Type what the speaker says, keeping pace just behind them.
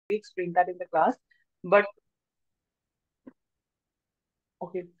explained that in the class. But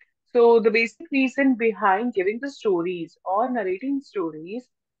okay, so the basic reason behind giving the stories or narrating stories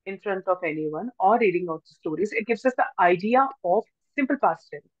in front of anyone or reading out the stories, it gives us the idea of simple past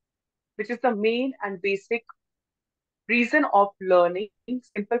tense, which is the main and basic reason of learning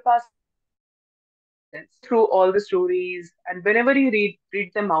simple past tense. Through all the stories, and whenever you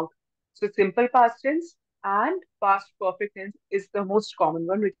read them out. So simple past tense and past perfect tense is the most common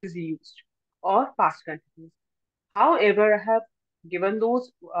one which is used, or past continuous. However, I have given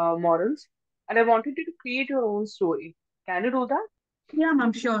those morals, and I wanted you to create your own story. Can you do that? Yeah,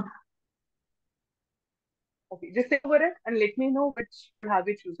 ma'am, sure. Okay, just think over it and let me know which one have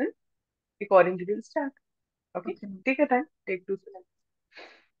you chosen. Accordingly, we'll start. Okay, Okay. take your time. Take 2 seconds.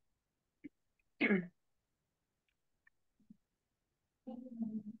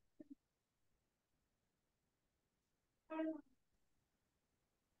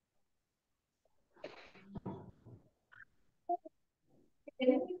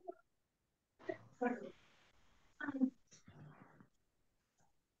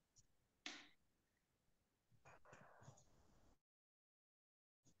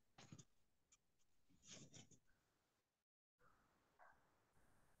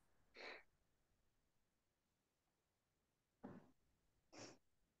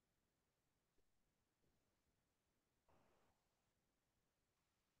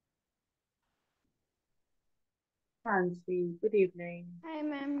 Fancy. Good evening. Hi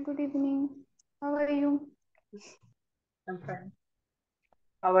ma'am, good evening. How are you? I'm fine.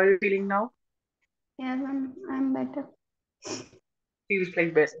 How are you feeling now? Yes, I'm better. Feels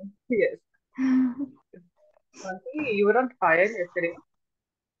like better. Yes. Fancy, you were on fire yesterday.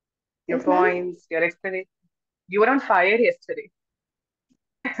 Your Yes, ma'am. points, your explanation. You were on fire yesterday.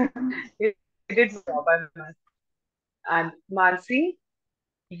 You did your job, I must. And Mansi,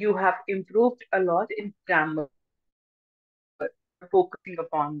 you have improved a lot in grammar. You're focusing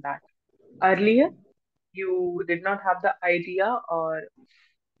upon that. Earlier, you did not have the idea, or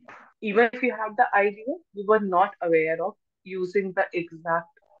even if you had the idea, you were not aware of using the exact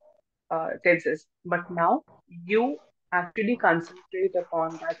tenses. But now you actually concentrate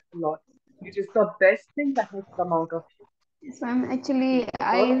upon that a lot, which is the best thing that has come out of Yes, ma'am. you. Actually,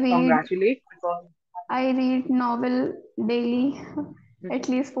 First, congratulate because I read novel daily, Mhm. at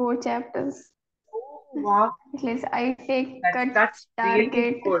least 4 chapters. Oh wow, At least I take cut that's really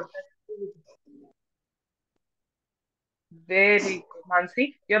target. good. That's really very good,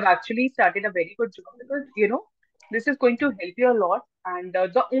 Mansi. You have actually started a very good job because this is going to help you a lot. And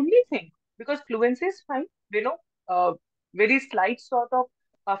the only thing, because fluency is fine, uh, very slight sort of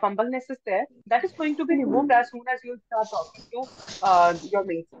fumbleness is there, that is going to be removed as soon as you start talking to your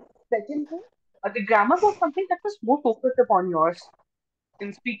mates. Second thing, the grammar was something that was more focused upon yours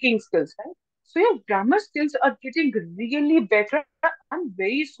in speaking skills, right? So your grammar skills are getting really better and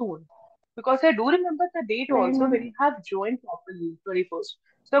very soon. Because I do remember the date Right, also when you ma'am. have joined properly, 21st.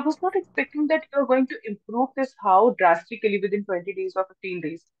 So I was not expecting that you're going to improve this how drastically within 20 days or 15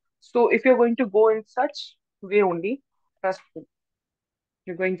 days. So if you're going to go in such way only, trust me,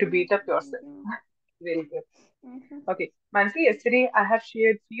 you're going to beat up Thank yourself. you. Very good. Yes, ma'am. Okay. Mansi, yesterday I have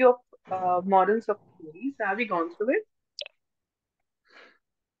shared few of models of stories. Have we gone through it?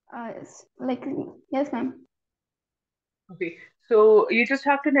 Yes, like yes, ma'am. Okay. So you just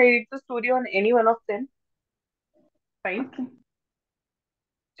have to narrate the story on any one of them. Fine. Okay.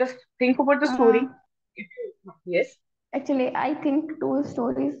 Just think about the Uh, story. If you, yes. Actually, I think two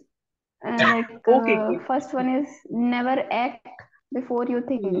stories. Like Okay, good. first one is never act before you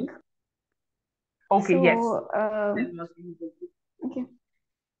think. Mhm. Okay, yes. So Then must be good. okay,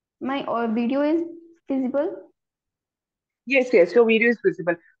 my video is visible. Yes, yes, your video is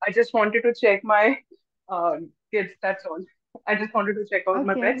visible. I just wanted to check my kids, that's all. I just wanted to check out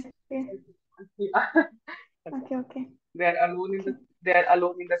my Okay, pets. okay, Yeah. That's all. okay, okay, They're alone in the okay, they're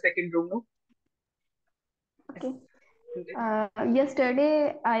alone in the second room, no? Yes. okay. Okay.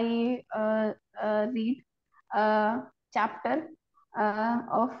 Yesterday I read a chapter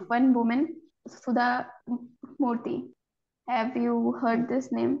of one woman, Sudha Murthy. Have you heard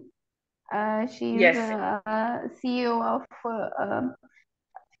this name? She is Yes. CEO of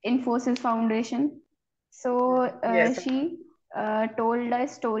Infosys Foundation. So Yes. she told a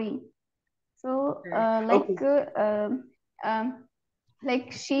story. So Okay.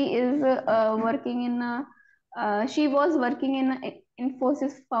 like she is working in a she was working in a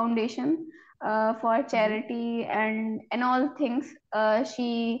Infosys Foundation for Mhm. charity and all things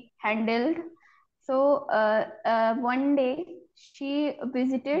she handled. So one day she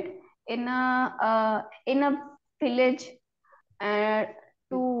visited in a village, uh,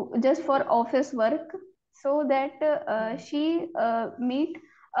 to just for office work, so that she meet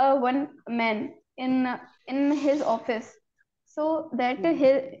one man in his office, so that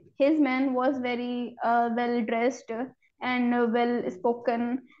his man was very well dressed and well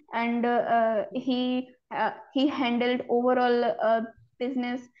spoken, and he handled overall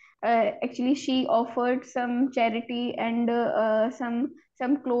business. Actually, she offered some charity and some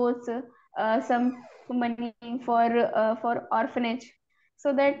clothes, some money for orphanage,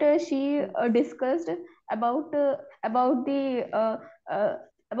 so that she discussed about about the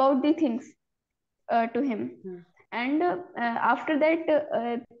about the things to him. And after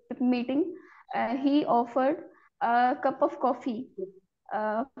that meeting, he offered a cup of coffee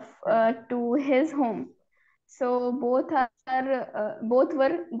to his home. So both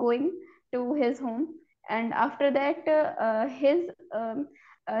were going to his home, and after that his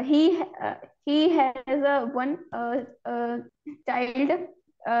he has a one child,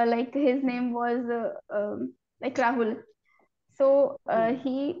 like his name was like Rahul. So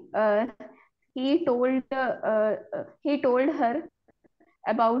he told her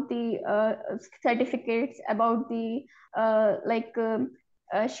about the certificates, about the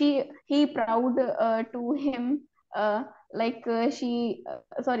he proud to him, like she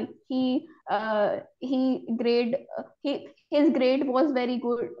sorry he grade his grade was very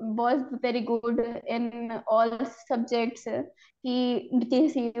good in all subjects. He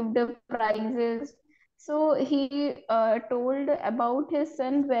received prizes. So he told about his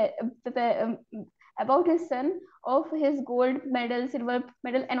son of his gold medal, silver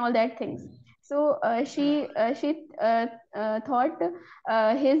medal, and all that things. So she thought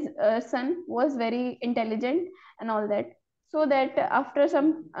his son was very intelligent and all that. So that after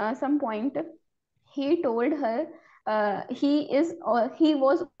some point, he told her he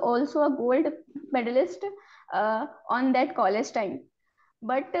was also a gold medalist on that college time.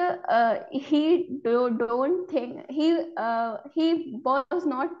 But don't think he was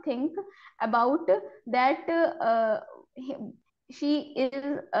not think about that he,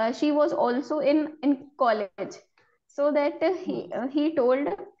 she was also in college. So that he told,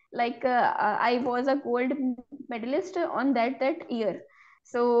 like I was a gold medalist on that year.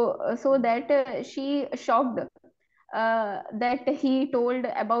 So so that she shocked that he told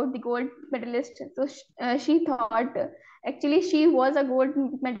about the gold medalist. So she thought actually she was a gold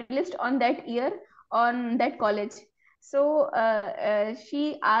medalist on that year on that college. So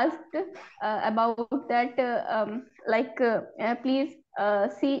she asked about that, please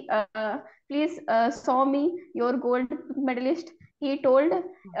please show me your gold medalist. He told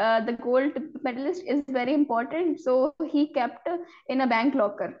the gold medalist is very important, so he kept in a bank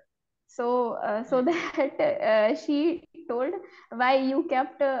locker. So so that she told, why you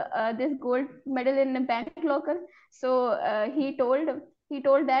kept this gold medal in a bank locker? So he told that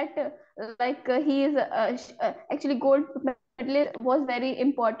he is actually gold medal was very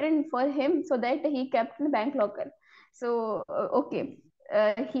important for him, so that he kept in a bank locker. So okay,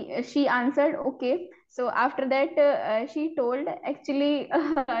 she answered okay. So after that she told, actually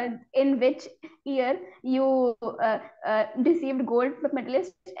in which year you received gold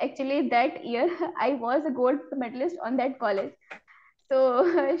medalist. Actually that year I was a gold medalist on that college.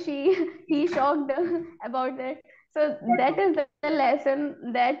 So he shocked about that. So that is the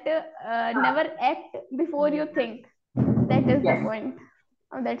lesson, that never act before you think. That is the Yes. point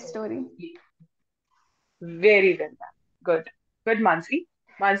of that story. Very well done. Good. Good, Mansi.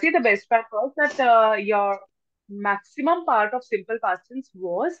 Mansi, the best part was that your maximum part of simple past tense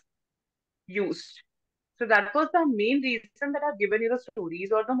was used. So that was the main reason that I've given you the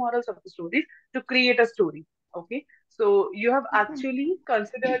stories or the morals of the stories to create a story. Okay. So you have Okay. actually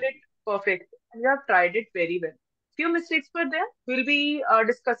considered it perfect and you have tried it very well. Few mistakes were there. We'll be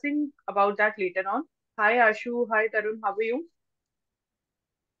discussing about that later on. Hi Ashu. Hi Tarun. How are you?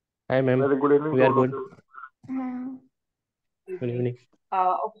 Hi, ma'am. Very good evening We to are all of good. you. Good Evening. evening.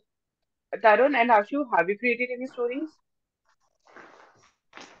 Okay. Tarun and Ashu, have you created any stories?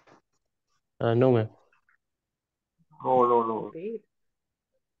 No, ma'am. No, no, no. Great.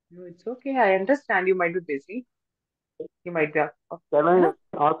 No, it's okay. I understand you might be busy. You might be out of, Can you I know?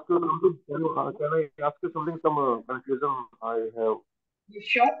 ask you something? Can I ask you something? Some confusion I have. You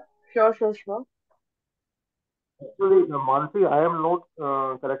sure? Sure, sure, sure. Actually, Mansi, I am not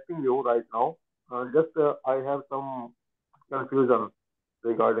correcting you right now. Just I have some confusion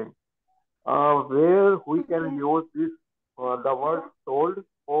regarding where we can Okay. use this the word told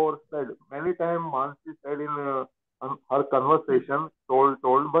or said. Many times Mansi said in her conversation told,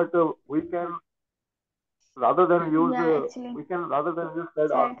 but Yeah, actually rather than use said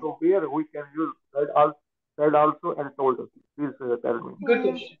said. also, where we can use said also and told. Please tell me. Good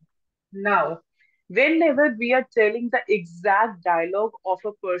question. Now, whenever we are telling the exact dialogue of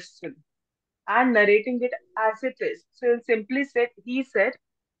a person and narrating it as it is, so simply said, he said,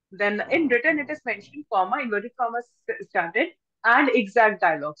 then in written it is mentioned, comma, inverted commas started, and exact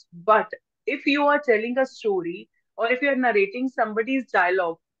dialogues. But if you are telling a story or if you are narrating somebody's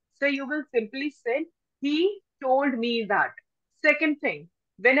dialogue, so you will simply say, he told me that. Second thing,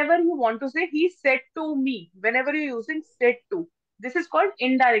 whenever you want to say, he said to me, whenever you're using said to, this is called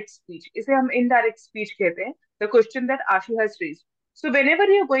indirect speech. इसे हम indirect speech कहते हैं. The question that Ashu has raised. So whenever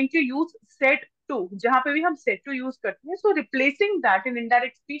you're going to use said to, जहां पे भी हम said to use करते हैं, so replacing that in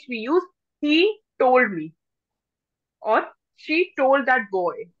indirect speech we use he told me or she told that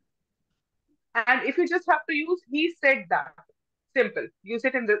boy. And if you just have to use he said that, simple, use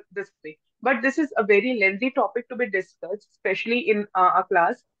it in this way. But this is a very lengthy topic to be discussed, especially in a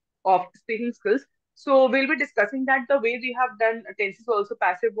class of speaking skills. So we'll be discussing that the way we have done tenses also,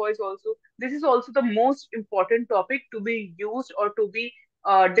 passive voice also. This is also the most important topic to be used or to be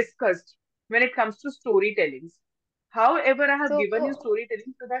discussed when it comes to storytellings. However, I have given you So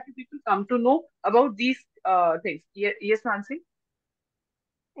storytelling so that people come to know about these things. Yes, Nancy?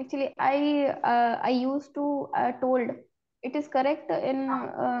 actually, I used to told. It is correct in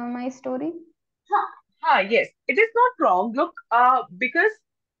my story. Yes, it is not wrong. Look, because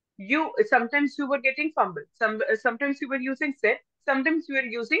you sometimes you were getting fumbled, sometimes you were using said, sometimes you were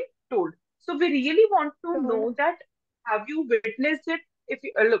using told. So we really want to Told. know that have you witnessed it? If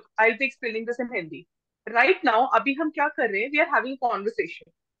you look, I'll be explaining this in Hindi. Right now, अभी हम क्या कर रहे हैं? We are having a conversation.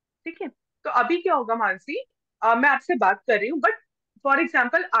 ठीक है? तो अभी क्या होगा मानसी? मैं आपसे बात कर रही हूँ, but for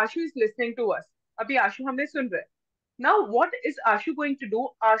example, Ashu is listening to us. अभी आशु हमें सुन रहा है. Now, what is Ashu going to do?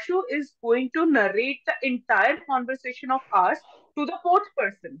 Ashu is going to narrate the entire conversation of ours to the fourth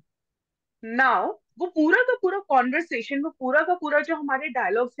person. Now, वो पूरा का पूरा conversation, वो पूरा का पूरा जो हमारे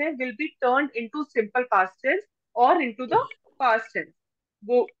dialogues हैं, will be turned into simple past tense or into the past tense.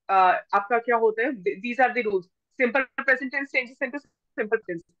 वो आपका क्या होता है? These are the rules. Simple present tense changes into simple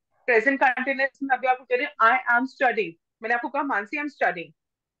tense. Present continuous में अभी आपको कह रहे हैं, I am studying. मैंने आपको कहा, Mansi, I am studying.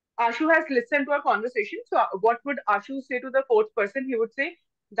 Ashu has listened to our conversation. So, what would Ashu say to the fourth person? He would say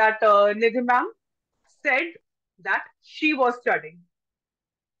that Nidhi ma'am said that she was studying.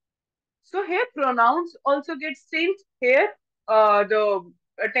 So here pronouns also get changed. Here the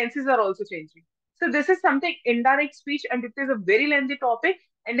tenses are also changing. So this is something indirect speech, and it is a very lengthy topic.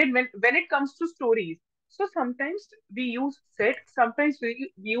 And then when it comes to stories, so sometimes we use said, sometimes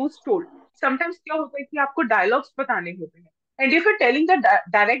we use told. Sometimes क्या होता है कि आपको dialogues बताने होते हैं. And if you're telling the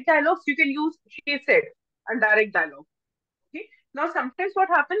direct dialogues, you can use she said and direct dialogue. Okay. Now sometimes what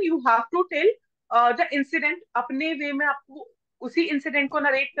happen, you have to tell the incident अपने way में आपको उसी incident को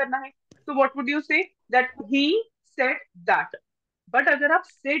narrate करना है. So what would you say? That he said that. But अगर आप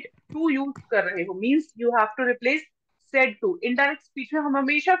said to use कर रहे हो, means you have to replace said to. Indirect speech में हम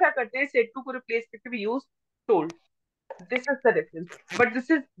हमेशा क्या करते हैं? Said to को replace करके we use told. This is the difference. But this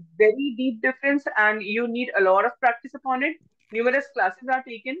is very deep difference, and you need a lot of practice upon it. Numerous classes are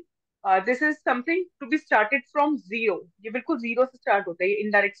taken. This is something to be started from zero. ये बिल्कुल zero से start होता है ये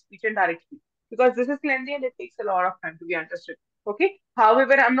indirect speech and direct speech, because this is lengthy and it takes a lot of time to be understood. Okay.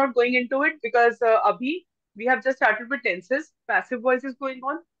 However, I'm not going into it because abhi we have just started with tenses. Passive voice is going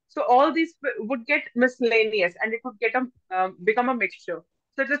on. So all these would get miscellaneous and it would get become a mixture.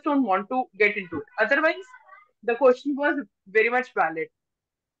 So I just don't want to get into it. Otherwise, the question was very much valid.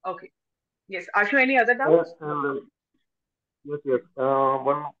 Okay. Yes. Ashu, any other doubts? And yes, yes.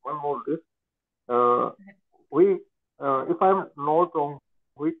 One more this. Uh, we, if I'm not wrong,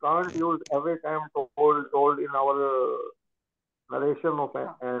 we can't use every time told in our narration of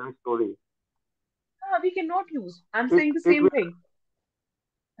Huh. any story. We cannot use. I'm It saying the it same will thing.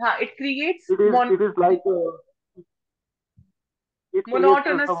 It creates it is like it creates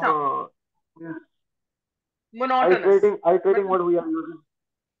monotonous some sound. means Monotonous. iterating मतलब what we are using.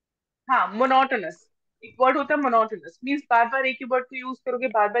 हाँ, monotonous. एक word होता है monotonous. Means बार बार एक ही word को use करोगे,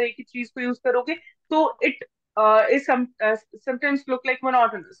 बार बार एक ही चीज को यूज करोगे, तो it is sometimes look like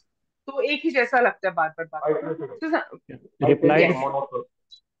monotonous. तो एक ही जैसा लगता है बार बार. Iterating, So, iterating Replied, yes. monotonous.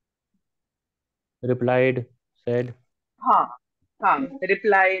 replied, said. हाँ, हाँ,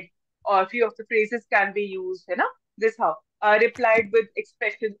 replied, or few of the phrases can be used, है ना? This how replied with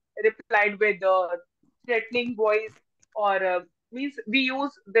expression, replied with threatening voice, or means we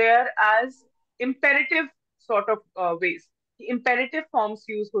use there as imperative sort of ways. Imperative forms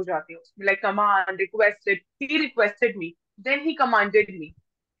use हो जाती हैं उसमें, like command, requested. He requested me, then he commanded me.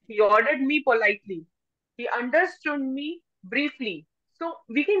 He ordered me politely. He understood me briefly. So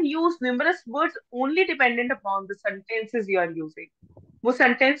we can use numerous words only dependent upon the sentences you are using. वो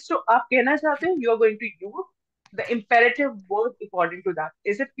sentence जो आप कहना चाहते हो, you are going to use the imperative word according to that.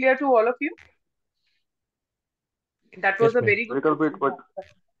 Is it clear to all of you? That was Yes, a ma'am. very good Little bit,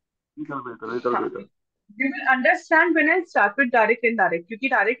 question. but little हाँ, bit. you will understand when I start with direct indirect, क्योंकि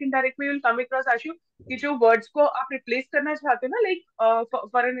direct indirect में you will come across आशु कि जो words को आप replace करना चाहते हो ना, like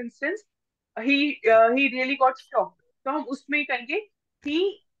for an instance, he really got shocked, तो हम उसमें ही कहेंगे he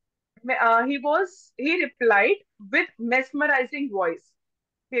he replied with mesmerizing voice.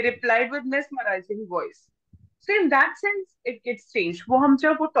 He replied with mesmerizing voice. So in that sense, it gets changed. वो हम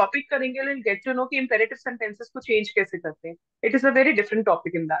जब वो topic करेंगे, we'll get to know कि imperative sentences को change कैसे करते हैं. It is a very different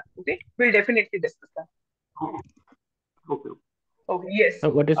topic in that. Okay, we'll definitely discuss that. Okay. Okay, yes.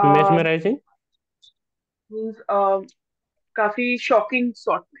 What is mesmerizing? Means काफी शॉकिंग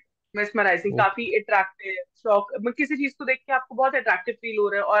सॉर्ट में, mesmerizing, Oh, काफी attractive, shock, किसी चीज को देख के आपको बहुत अट्रैक्टिव फील हो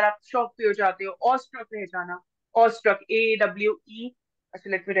रहा है और आप शॉक भी हो जाते हो, ऑस्ट्रक रह जाना, ऑस्ट्रक, AWE. अच्छा,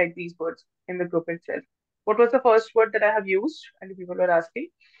 let me write these words in the group itself. What was the first word that I have used? And people were asking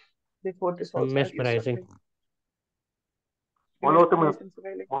before this also I have used mesmerizing. something. Monotonous. Mesmerizing से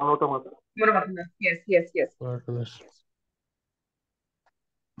पहले Monotonous. monotonous. Yes. Monotonous.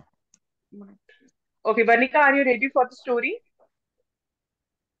 Okay, Varnika, are you ready for the story?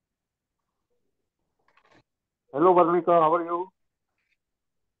 Hello, Varnika. How are you?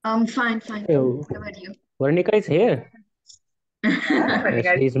 Fine. Oh, How about you? Varnika is here. Yeah, Yes,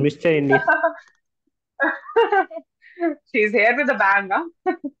 Varnika. he's Mr. India. She's here with a bang, huh?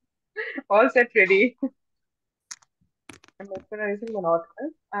 All set ready. I'm mesmerizing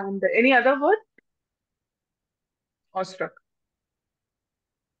monotonous. And any other word? Awestruck.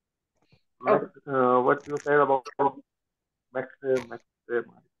 Okay. Next, what you said about Max.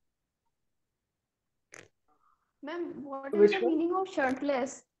 Ma'am, what is Which the one? meaning of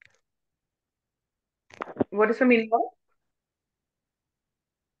shirtless? What is the meaning of?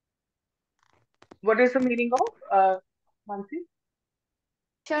 What is the meaning of? Mansi?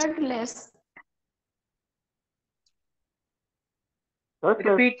 Shirtless. Shirtless.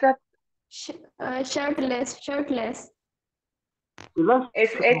 Repeat that. Shirtless. बिना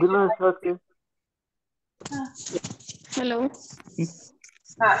SH. बिना shirt के. Hello. Is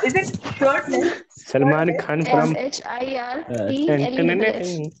it shirtless? Salman Shirtless Khan or from SHIRTLESS.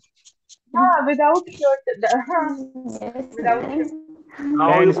 without shirt? Yes, Without shirt. ma'am.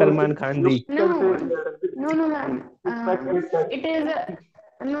 Now and you can Salman Khan you ji. can say No, ma'am. six pack. It is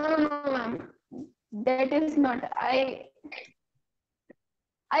no, ma'am. That is not. I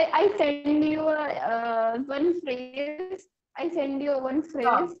send you one phrase. I send you one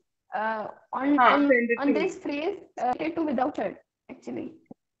phrase. हाँ, On send it to this me. phrase related to without shirt. Actually.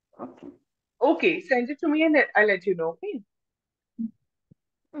 Okay. Okay, send it to me and I'll let you know. Okay.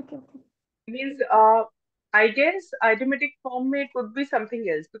 Okay. Means I guess idiomatic form it would be something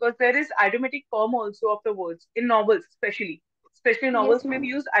else, because there is idiomatic form also of the words in novels, especially Yes, novels may ma'am.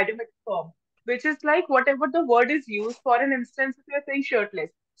 use idiomatic form, which is like whatever the word is used for. An instance, if you are saying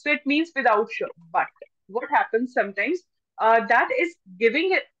shirtless, so it means without shirt. But what happens sometimes, that is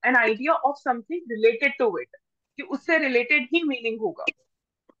giving it an idea of something related to it, कि उससे related ही meaning होगा.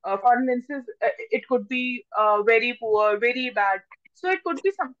 For instance, it could be very poor, very bad. So it could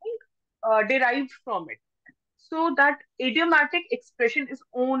be something derived from it. So that idiomatic expression is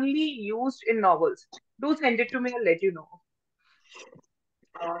only used in novels. Do send it to me, I'll let you know.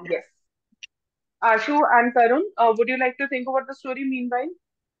 Yes. Ashu and Tarun, would you like to think about the story meanwhile?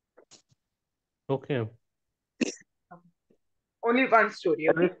 Okay. Only one story,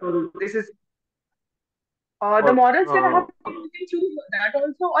 Any okay? story This is the or moral say I have to, you can choose that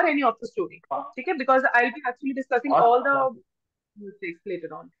also or any of the story. Okay? Because I'll be actually discussing all the mistakes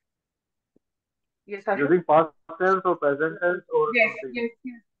later on. Yes, Ashu? using past tense or present tense or something.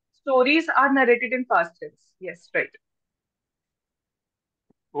 Yes. Stories are narrated in past tense. Yes, right.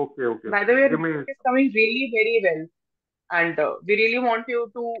 Okay. By the way, Give me recording is coming really very well, and we really want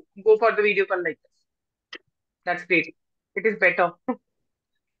you to go for the video call like this. That's great. It is better.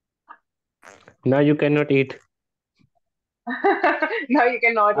 Now you cannot eat. Now you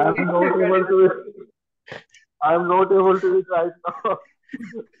cannot I'm eat not it. able to I'm not able to eat right now.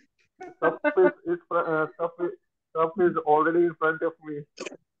 Stuff is already in front of me.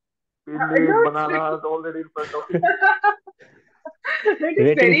 Pindi, No, it's banana is already in front of me. it is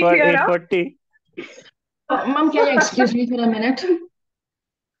Waiting very for clear, huh? 8:40. Mom, can you excuse me for a minute?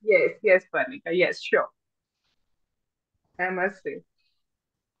 Yes, Parnika. Yes, sure. I must say.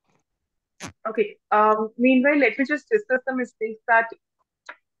 Okay. Meanwhile, let me just discuss the mistakes that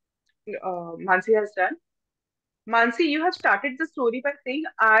Mansi has done. Mansi, you have started the story by saying,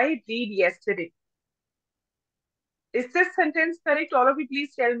 I read yesterday. Is this sentence correct? All of you,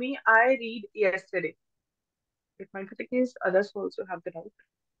 please tell me. I read yesterday. If might be the case, others also have the doubt.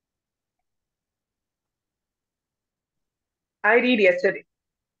 I read yesterday.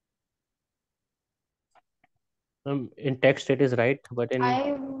 In text it is right, but in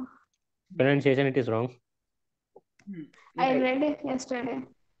I pronunciation it is wrong. I Right. read it yesterday.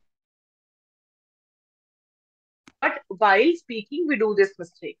 But while speaking, we do this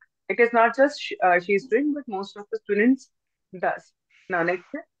mistake. It is not just she's doing, but most of the students does. Now next,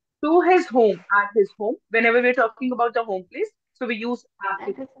 to his home, at his home. Whenever we're talking about the home place, so we use at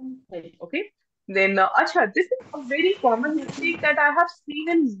his Everything. home. Okay. Then, acha, this is a very common mistake that I have seen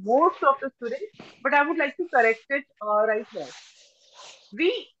in most of the students, but I would like to correct it right here.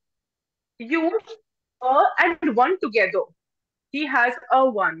 We use a and one together. He has a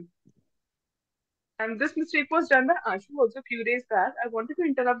one. And this mistake was done by Ashu also a few days back. I wanted to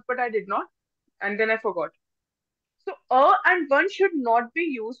interrupt, but I did not. And then I forgot. So, a and one should not be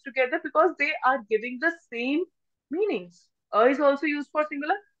used together because they are giving the same meanings. A is also used for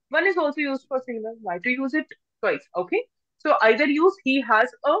singular, one is also used for singular. Why to use it twice? Okay. So, either use he has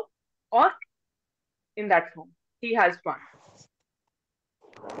a or in that form. He has one.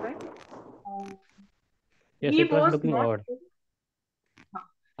 Right? Um, Yes, he it was was looking not. odd.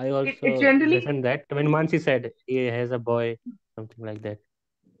 I It also generally. listened that when Mansi said he has a boy, something like that.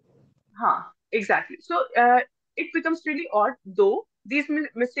 Exactly. So it becomes really odd, though these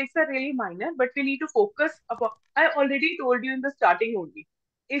mistakes are really minor, but we need to focus upon. I already told you in the starting only.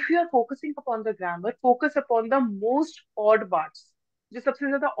 If you are focusing upon the grammar, focus upon the most odd parts. जो सबसे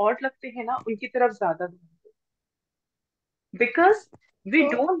ज्यादा odd लगते हैं ना, उनकी तरफ ज्यादा ध्यान दो. Because we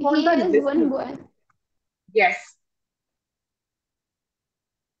So don't want he the has one listener. boy. Yes,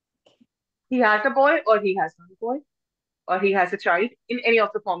 he has a boy, or he has not a boy, or he has a child. In any of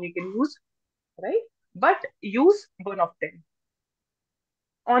the form you can use, right? But use one of them.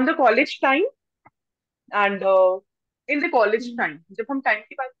 On the college time, and in the college Hmm. time जब हम time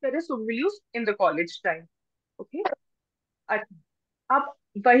की बात करें so we'll use in the college time. Okay. अच्छा, अब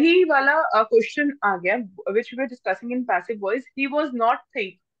वही वाला question आ गया which we were discussing in passive voice. He was not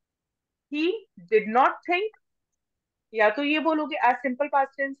think, he did not think. या तो ये बोलोगे as simple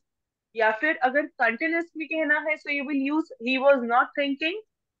past tense, या फिर अगर continuously कहना है so you will use he was not thinking,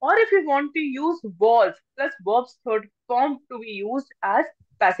 or if you want to use was plus verb's third form to be used as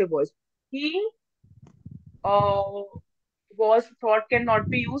passive voice. He uh, was thought cannot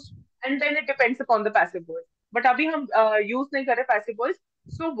be used, and then it depends upon the passive voice. But अभी हम use नहीं कर रहे passive voice,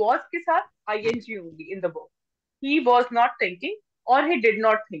 so was के साथ ing only in the verb. He was not thinking or he did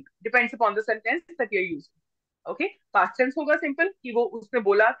not think, depends upon the sentence that you're using. Okay, past tense होगा simple कि वो उसने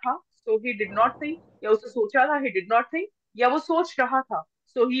बोला था so he did not think, या उसने सोचा था he did not think, या वो सोच रहा था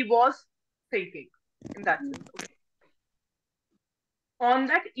so he was thinking, in that sense. Okay, on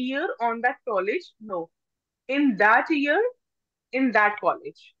that year, on that college, no, in that year, in that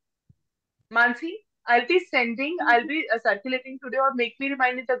college. Mansi, I'll be circulating today, or make me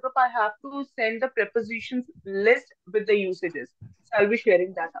remind in the group. I have to send the prepositions list with the usages. So I'll be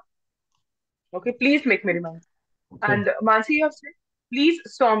sharing that up. Okay, please make me remind. Okay. And Mansi, you have said, please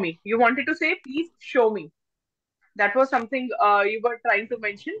show me. You wanted to say, please show me. That was something you were trying to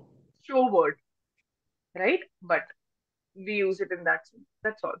mention. Show word, right? But we use it in that sense.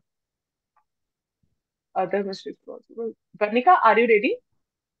 That's all. Other mistakes possible. Varnika, are you ready?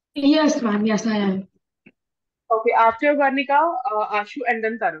 Yes, ma'am. Yes, I am. Okay, after Varnika, Ashu, and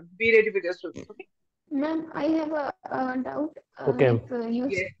then Tarun. Be ready with your stories. Okay. Ma'am, I have a doubt. Okay.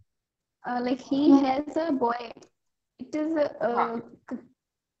 Yes. Like he has a boy. It is हाँ.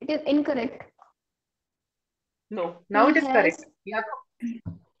 it is incorrect. No. Now He it is correct. has या तो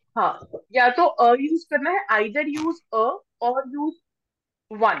हाँ, या तो use करना है, either use a or use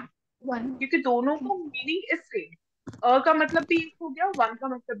one, one. क्योंकि दोनों Okay. का मीनिंग इज सेम. अ का मतलब भी एक हो गया, वन का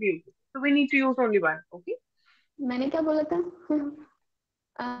मतलब भी एक हो गया, so we need to use only one. Okay. मैंने क्या बोला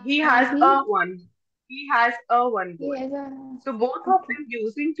था? He has a one. He has a one he boy. has a So both of okay. them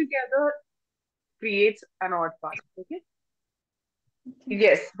using together creates an odd part. Okay. Okay.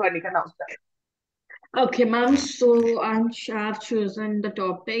 Yes, Varnika, now start. Okay, ma'am. So I've chosen the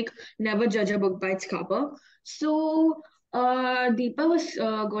topic never judge a book by its cover. So Deepa was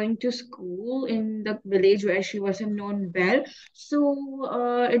going to school in the village where she was a known well.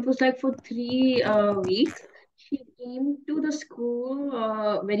 So it was like for 3 weeks. She came to the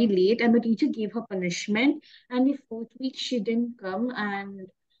school very late, and the teacher gave her punishment. And the fourth week she didn't come, and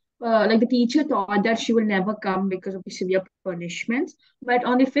like the teacher thought that she will never come because of the severe punishments. But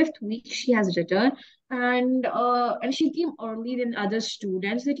on the fifth week, she has returned, and she came early than other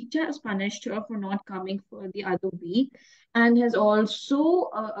students. The teacher has punished her for not coming for the other week, and has also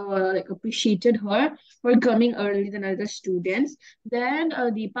like appreciated her for coming early than other students. Then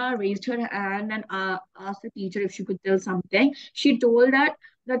Deepa raised her hand and asked the teacher if she could tell something. She told that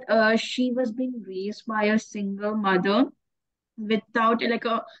she was being raised by a single mother without like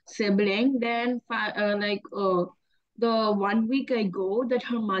a sibling. Then the 1 week ago that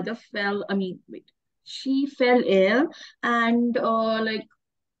her mother fell, I mean, wait, she fell ill, and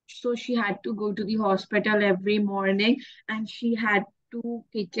so she had to go to the hospital every morning, and she had to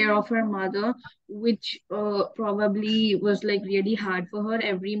take care of her mother, which probably was like really hard for her.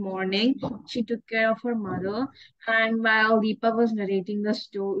 Every morning she took care of her mother, and while Deepa was narrating the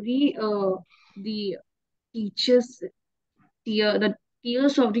story, the teachers the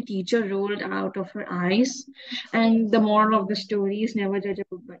tears of the teacher rolled out of her eyes, and the moral of the story is never judge a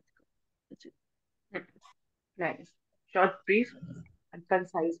book by its cover. That's it. Hmm. Nice. Short, brief, and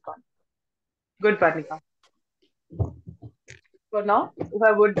concise one. Good, Parnika. For now, if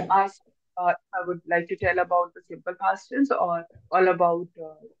I would ask, if I would like to tell about the simple past tense or all about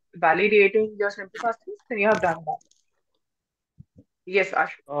validating your simple past tense, then you have done that. Yes,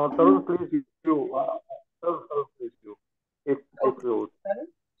 Ash. Tarun, please Tarun, please you, if Okay. you would.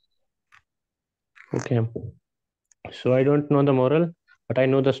 Okay. So I don't know the moral, but I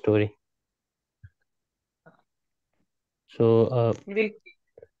know the story. So We'll,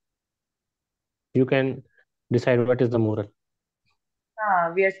 you can decide what is the moral.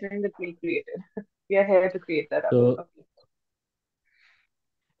 we are saying that we'll create it. We are here to create that. So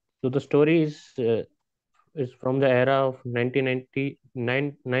Okay. the story is from the era of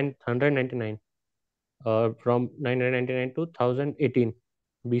 1999, 999, from 1999 to 1018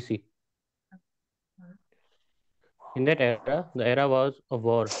 BC. In that era, the era was a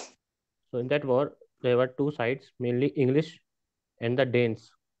war. So in that war, there were two sides, mainly English and the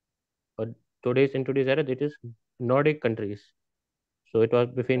Danes. But in today's era, it is Nordic countries. So it was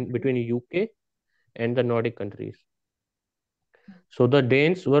Okay. between UK and the Nordic countries. So the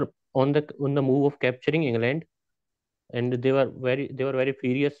Danes were on the move of capturing England, and they were very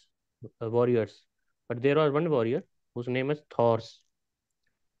furious warriors. But there was one warrior whose name is Thors.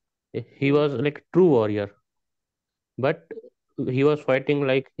 He Hmm. was like true warrior, but he was fighting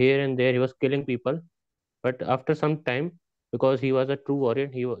like here and there. He was killing people. But after some time, because he was a true warrior,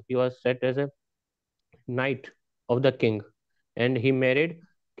 he was set as a knight of the king, and he married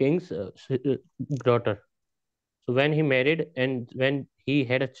king's daughter. So when he married and when he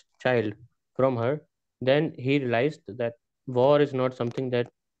had a child from her, then he realized that war is not something that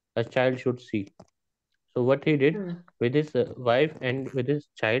a child should see. So what he did Hmm. with his wife and with his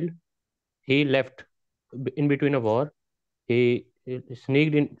child, he left in between a war. He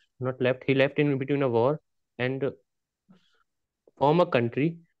sneaked in, not left. He left in between a war and form a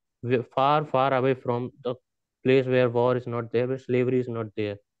country far, far away from the place where war is not there, where slavery is not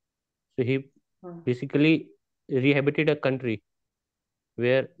there. So he Hmm. basically rehabilitated a country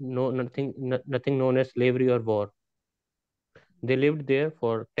where nothing known as slavery or war. They lived there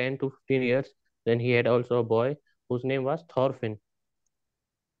for 10 to 15 years. Then he had also a boy whose name was Thorfinn.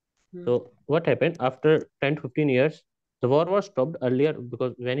 Hmm. So what happened after 10 to 15 years? The war was stopped earlier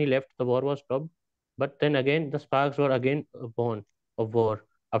because when he left, the war was stopped. But then again, the sparks were again born of war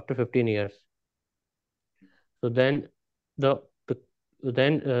after 15 years. So then the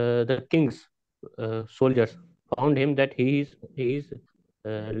the king's soldiers found him that he is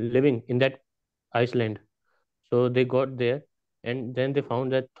living in that Iceland. So they got there, and then they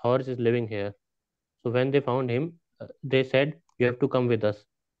found that Thor is living here. So when they found him, they said, "You have to come with us."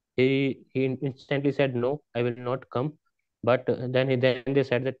 He instantly said, "No, I will not come." But then they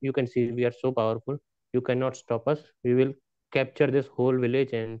said that, "You can see we are so powerful. You cannot stop us. We will capture this whole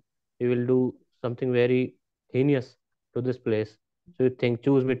village, and we will do something very heinous to this place. So you think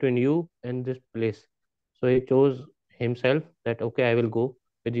choose between you and this place." So he chose himself that, okay, I will go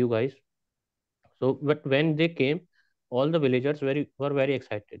with you guys. So, but when they came, all the villagers were very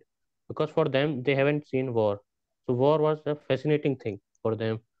excited because for them they haven't seen war. So war was a fascinating thing for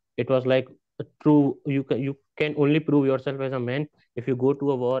them. It was like a true you can only prove yourself as a man if you go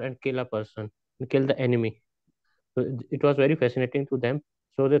to a war and kill a person and kill the enemy. So it was very fascinating to them.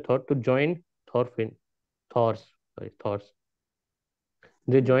 So they thought to join Thorfinn, Thors, Thors.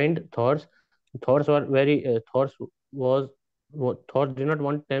 They Hmm. joined Thors. Thors were very was Thor did not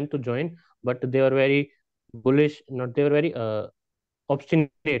want them to join, but they were very bullish. Not they were very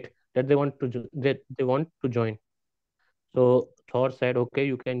obstinate that they want to they want to join. So Thor said, "Okay,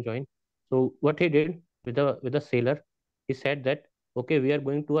 you can join." So what he did with the sailor, he said that, "Okay, we are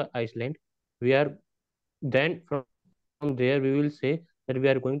going to Iceland. We are then from there we will say that we are going to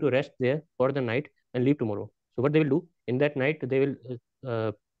rest there for the night and leave tomorrow." So what they will do in that night, they will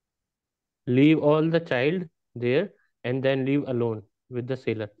leave all the child there and then leave alone with the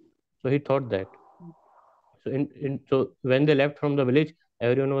sailor. So he thought that. So when they left from the village,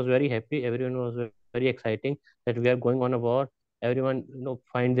 everyone was very happy. Everyone was very exciting that we are going on a war. Everyone,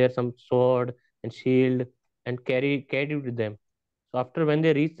 find there some sword and shield and carry it with them. So after when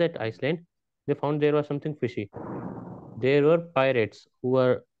they reached that Iceland, they found there was something fishy. There were pirates who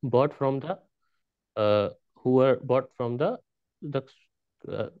were bought from the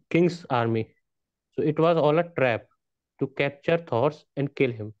king's army. So it was all a trap to capture Thor and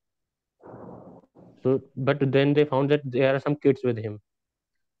kill him. So, but then they found that there are some kids with him.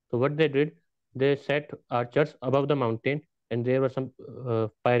 So what they did, they set archers above the mountain, and there were some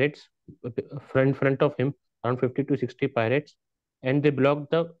pirates front of him, around 50 to 60 pirates, and they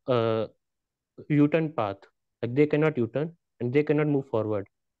blocked the U-turn path. Like they cannot U-turn and they cannot move forward.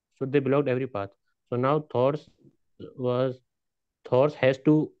 So they blocked every path. So now Thor has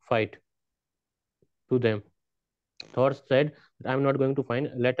to fight to them. Thor said, "I'm not going to fight.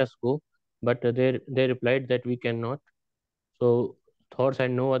 Let us go." But they replied that we cannot. So Thor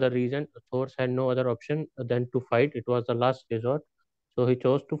had no other reason. Thor had no other option than to fight. It was the last resort. So he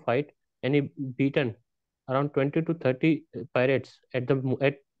chose to fight, and he beaten around 20 to 30 pirates at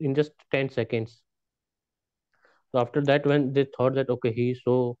in just 10 seconds. So after that, when they thought that, okay, he is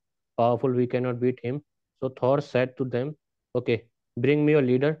so powerful, we cannot beat him. So Thor said to them, "Okay, bring me your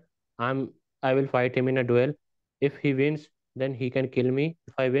leader. I will fight him in a duel. If he wins, then he can kill me.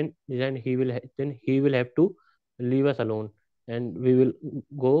 If I win, then he will have to leave us alone, and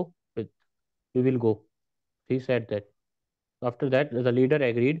go with we will go." He said that. After that, the leader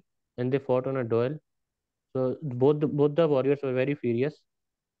agreed, and they fought on a duel. So both the warriors were very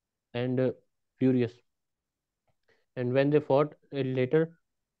and furious. And when they fought later,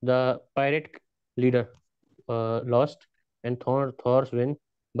 the pirate leader lost, and Thor's win.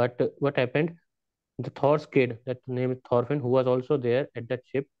 But what happened? The Thor's kid, that name is Thorfinn, who was also there at that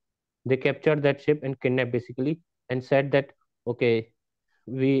ship, they captured that ship and kidnapped basically, and said that, okay,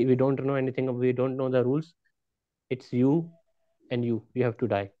 we don't know anything, we don't know the rules. It's you and you have to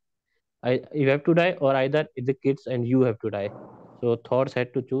die. You have to die, or either the kids and you have to die. So Thor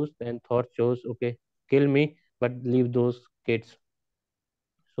had to choose, and Thor chose, okay, kill me, but leave those kids.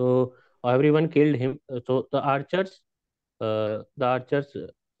 So everyone killed him. So the archers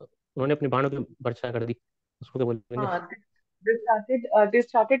उन्होंने अपनी बाणों की वर्षा कर दी, उसको क्या बोलेंगे? Uh, they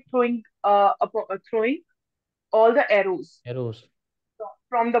started throwing all the arrows Arrows.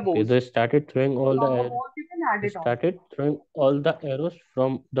 from the Okay, bows. they started throwing all the From the ar- bows, you can add they it on. started throwing all the arrows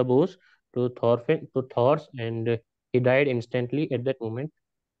from the bows to Thor's, and he died instantly at that moment.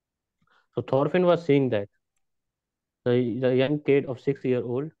 So Thorfinn was seeing that the young kid of 6 year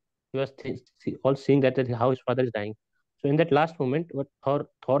old, he was all seeing that how his father is dying. So in that last moment, what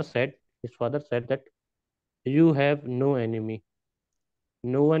Thor said, his father said that you have no enemy,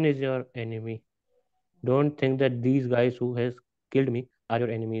 no one is your enemy. Don't think that these guys who has killed me are your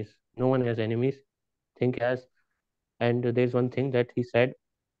enemies. No one has enemies. Think as And there's one thing that he said,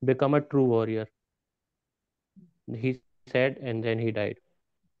 become a true warrior. He said, and then he died.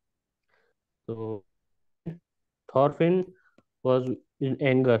 So what happened? Thorfinn was in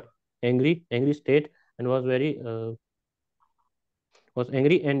angry state, and was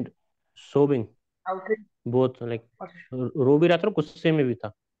angry and sobbing Okay. both, like रो भी रहा था और गुस्से में भी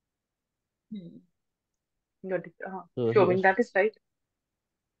था. Hmm. Got it. So he Showing was that is right.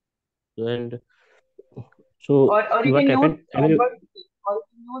 and so Or you what can use happened? somber state. Or you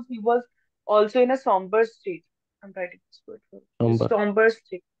can use he was also in a somber state. I'm writing this word for Somber. somber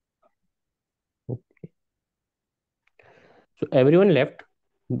state. So everyone left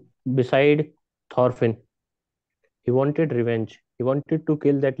beside Thorfinn. He wanted revenge. He wanted to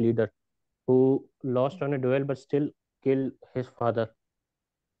kill that leader who lost on a duel but still kill his father.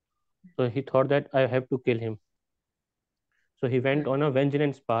 So he thought that I have to kill him. So he went Hmm. on a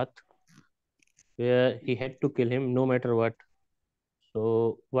vengeance path where he had to kill him no matter what.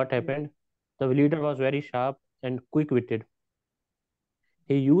 So what Hmm. happened? The leader was very sharp and quick-witted.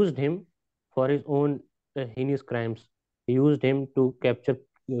 He used him for his own heinous crimes. He used him to capture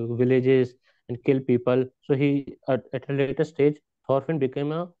villages and kill people. So at a later stage, Thorfinn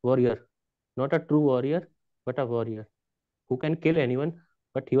became a warrior, not a true warrior, but a warrior who can kill anyone,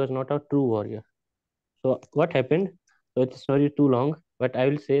 but he was not a true warrior. So what happened? So it's story too long, but I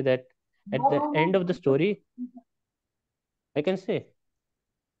will say that at No, the no, no, end of the no. story, I can say.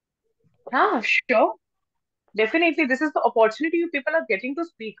 Yeah, sure. Definitely, this is the opportunity you people are getting to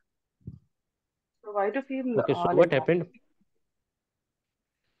speak. So why to feel Okay, so like what that? happened?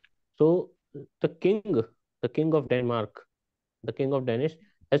 So the king, the king of Denmark, the king of Danish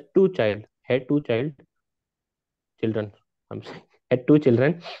has two child, had two child children. I'm saying had two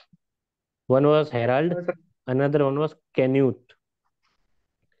children. One was Harald, Was a another one was Canute.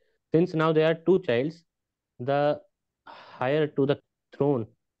 Since now there are two childs, the higher to the throne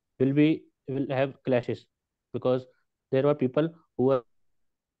will have clashes, because there were people who were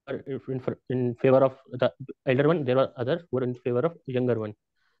in favor of the elder one, there were others who were in favor of younger one.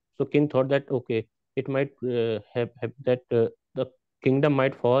 So king thought that okay, it might have that the kingdom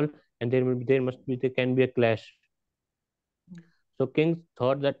might fall, and there can be a clash. So king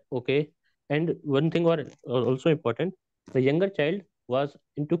thought that okay, and one thing was also important. The younger child was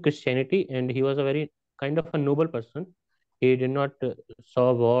into Christianity, and he was a very kind of a noble person. He did not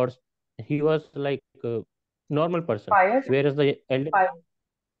saw wars. He was like a normal person. pious, Whereas the elder, pious,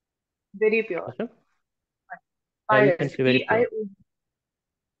 very pure. yes, ma'am? Yeah, you can Pious, say very pure. P-I-O,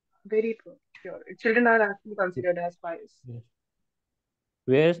 very pure. Pure. Children are actually considered as pious. Yes.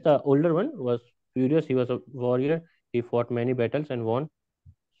 Whereas the older one was furious. He was a warrior. He fought many battles and won.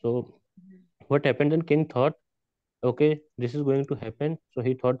 So what happened then? King thought, okay, this is going to happen. So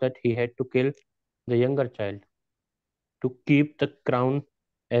he thought that he had to kill the younger child to keep the crown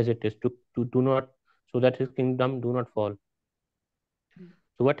as it is, to do not, so that his kingdom do not fall.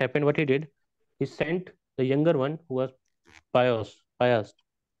 So what happened? What he did? He sent the younger one, who was pious, Pious.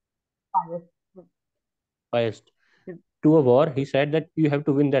 pious, to a war. He said that you have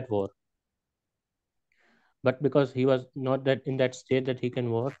to win that war. But because he was not that in that state that he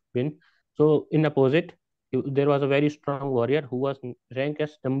can war win, so in opposite, there was a very strong warrior who was ranked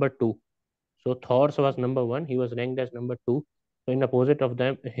as number two. So Thor's was number one. He was ranked as number two. So in opposite of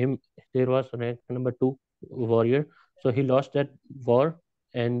him, there was ranked number two warrior. So he lost that war,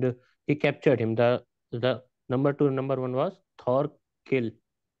 and he captured him. The number two, number one was Thor kill.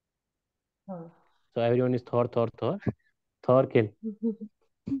 Hmm. So everyone is Thor, Thor, Thor, Thor kill.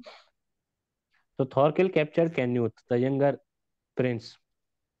 So Thor kill captured Canute, the younger prince.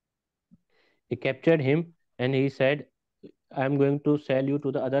 He captured him, and he said, I am going to sell you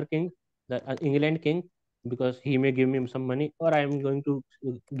to the other king, the England king, because he may give me some money, or I am going to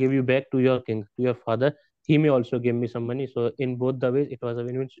give you back to your king, to your father. He may also give me some money. So in both the ways, it was a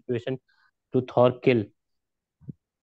win-win situation to Thor kill.